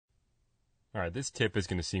All right, this tip is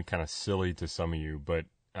going to seem kind of silly to some of you, but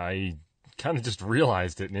I kind of just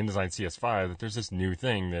realized it in InDesign CS5 that there's this new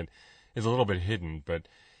thing that is a little bit hidden. But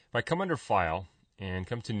if I come under File and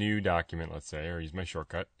come to New Document, let's say, or use my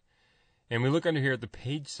shortcut, and we look under here at the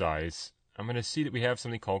page size, I'm going to see that we have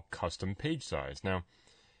something called Custom Page Size. Now,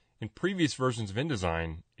 in previous versions of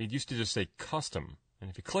InDesign, it used to just say Custom. And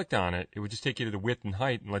if you clicked on it, it would just take you to the width and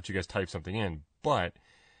height and let you guys type something in. But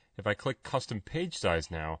if I click Custom Page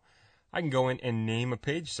Size now, I can go in and name a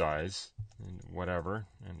page size, and whatever,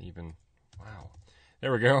 and even, wow,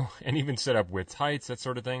 there we go, and even set up widths, heights, that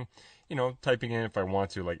sort of thing. You know, typing in if I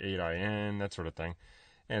want to, like 8IN, that sort of thing.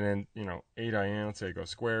 And then, 8IN, let's say I go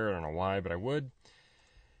square, I don't know why, but I would.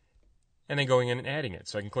 And then going in and adding it.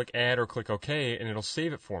 So I can click Add or click OK, and it'll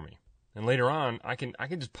save it for me. And later on, I can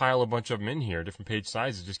just pile a bunch of them in here, different page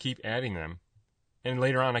sizes, just keep adding them. And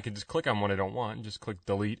later on, I can just click on one I don't want and just click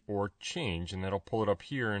Delete or Change, and that'll pull it up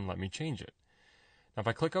here and let me change it. Now, if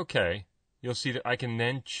I click OK, you'll see that I can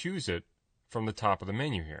then choose it from the top of the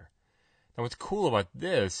menu here. Now, what's cool about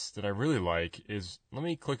this that I really like is, let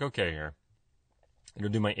me click OK here. It'll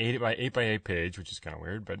do my 8x8 page, which is kind of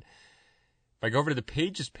weird, but if I go over to the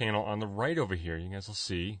Pages panel on the right over here, you guys will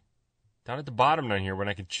see, down at the bottom down here, when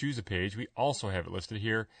I can choose a page, we also have it listed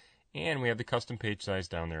here, and we have the custom page size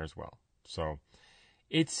down there as well. So,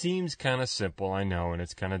 it seems kind of simple, I know, and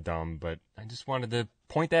it's kind of dumb, but I just wanted to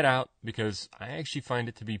point that out because I actually find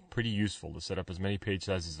it to be pretty useful to set up as many page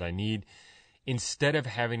sizes as I need instead of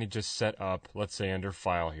having to just set up, let's say under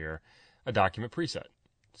File here, a document preset.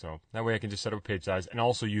 So that way I can just set up a page size and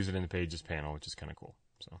also use it in the Pages panel, which is kind of cool.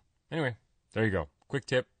 So anyway, there you go. Quick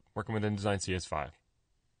tip, working with InDesign CS5.